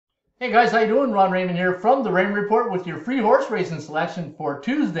Hey guys, how you doing? Ron Raymond here from the Raymond Report with your free horse racing selection for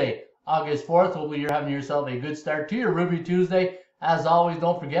Tuesday, August 4th. Hopefully you're having yourself a good start to your Ruby Tuesday. As always,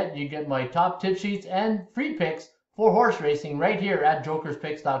 don't forget you get my top tip sheets and free picks for horse racing right here at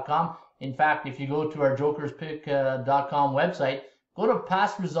jokerspicks.com. In fact, if you go to our jokerspick.com website, go to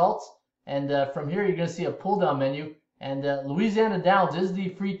past results, and from here you're going to see a pull down menu. And Louisiana Downs is the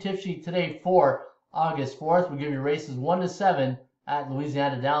free tip sheet today for August 4th. We give you races 1 to 7 at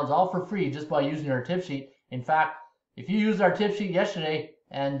Louisiana Downs, all for free just by using our tip sheet. In fact, if you used our tip sheet yesterday,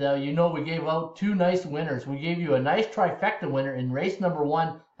 and we gave out two nice winners. We gave you a nice trifecta winner in race number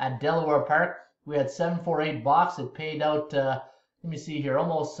 1 at Delaware Park. We had 748 box. It paid out, let me see here,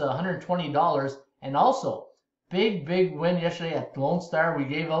 almost $120. And also, big win yesterday at Lone Star. We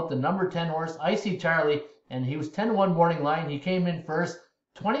gave out the number 10 horse, Icy Charlie, and he was 10-1 morning line. He came in first.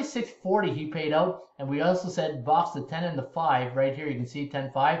 26.40 he paid out, and we also said box the 10 and the 5 right here. You can see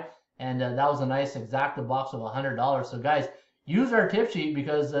 10-5, and that was a nice exacta box of $100. So guys, use our tip sheet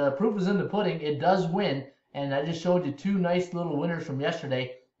because proof is in the pudding. It does win, and I just showed you two nice little winners from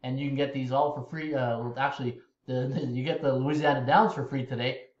yesterday, and you can get these all for free. Actually, you get the Louisiana Downs for free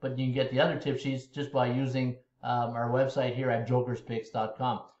today, but you can get the other tip sheets just by using our website here at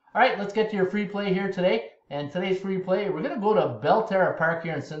jokerspicks.com. All right, let's get to your free play here today. And today's free play, we're going to go to Belterra Park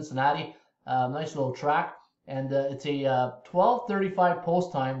here in Cincinnati. Nice little track. And it's a 12:35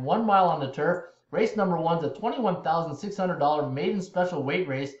 post time, 1 mile on the turf. Race number 1's a $21,600 maiden special weight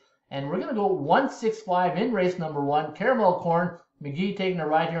race. And we're going to go 165 in race number 1. Caramel Corn, McGee taking a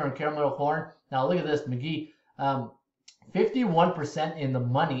ride here on Caramel Corn. Now look at this, McGee. 51% in the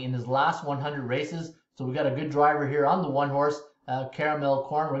money in his last 100 races. So we got a good driver here on the one horse, Caramel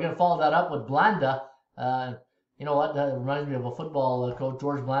Corn. We're going to follow that up with Blanda. You know what? That reminds me of a football coach,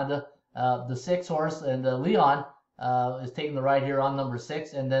 George Blanda. The 6 horse, and Leon is taking the ride here on number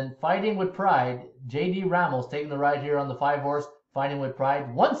 6. And then Fighting with Pride, J.D. Ramos taking the ride here on the 5 horse, Fighting with Pride.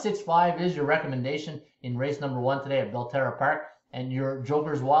 165 is your recommendation in race number 1 today at Belterra Park. And your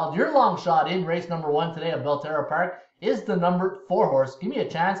Joker's Wild, your long shot in race number 1 today at Belterra Park is the number 4 horse. Give me a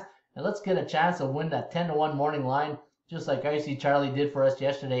chance, and let's get a chance to win that 10-1 morning line, just like Icy Charlie did for us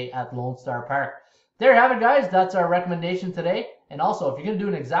yesterday at Lone Star Park. There you have it, guys. That's our recommendation today. And also, if you're going to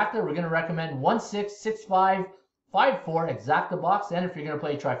do an exacta, we're going to recommend 166554 exacta box. And if you're going to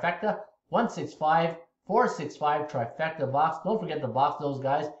play trifecta, 165465 trifecta box. Don't forget to box those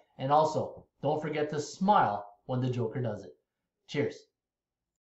guys. And also, don't forget to smile when the Joker does it. Cheers.